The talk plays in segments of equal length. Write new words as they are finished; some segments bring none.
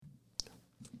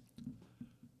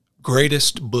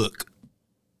Greatest book.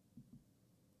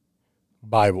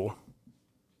 Bible.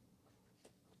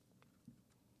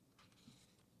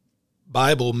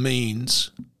 Bible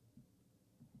means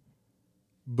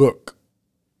Book.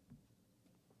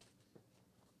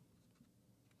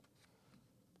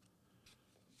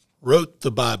 wrote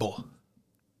the Bible.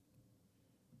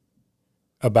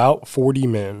 About 40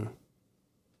 men.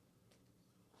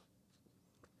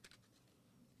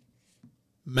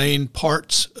 Main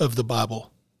parts of the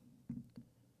Bible.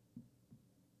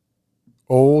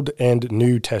 Old and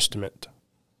New Testament.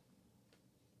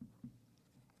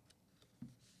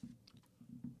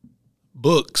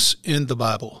 Books in the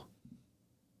Bible.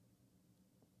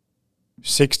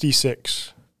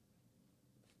 66.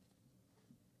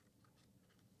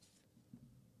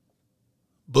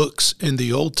 Books in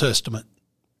the Old Testament.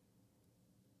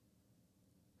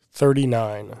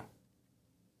 39.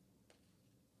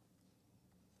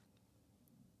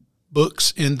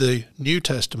 Books in the New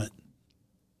Testament.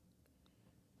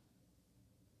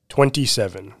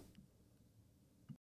 27.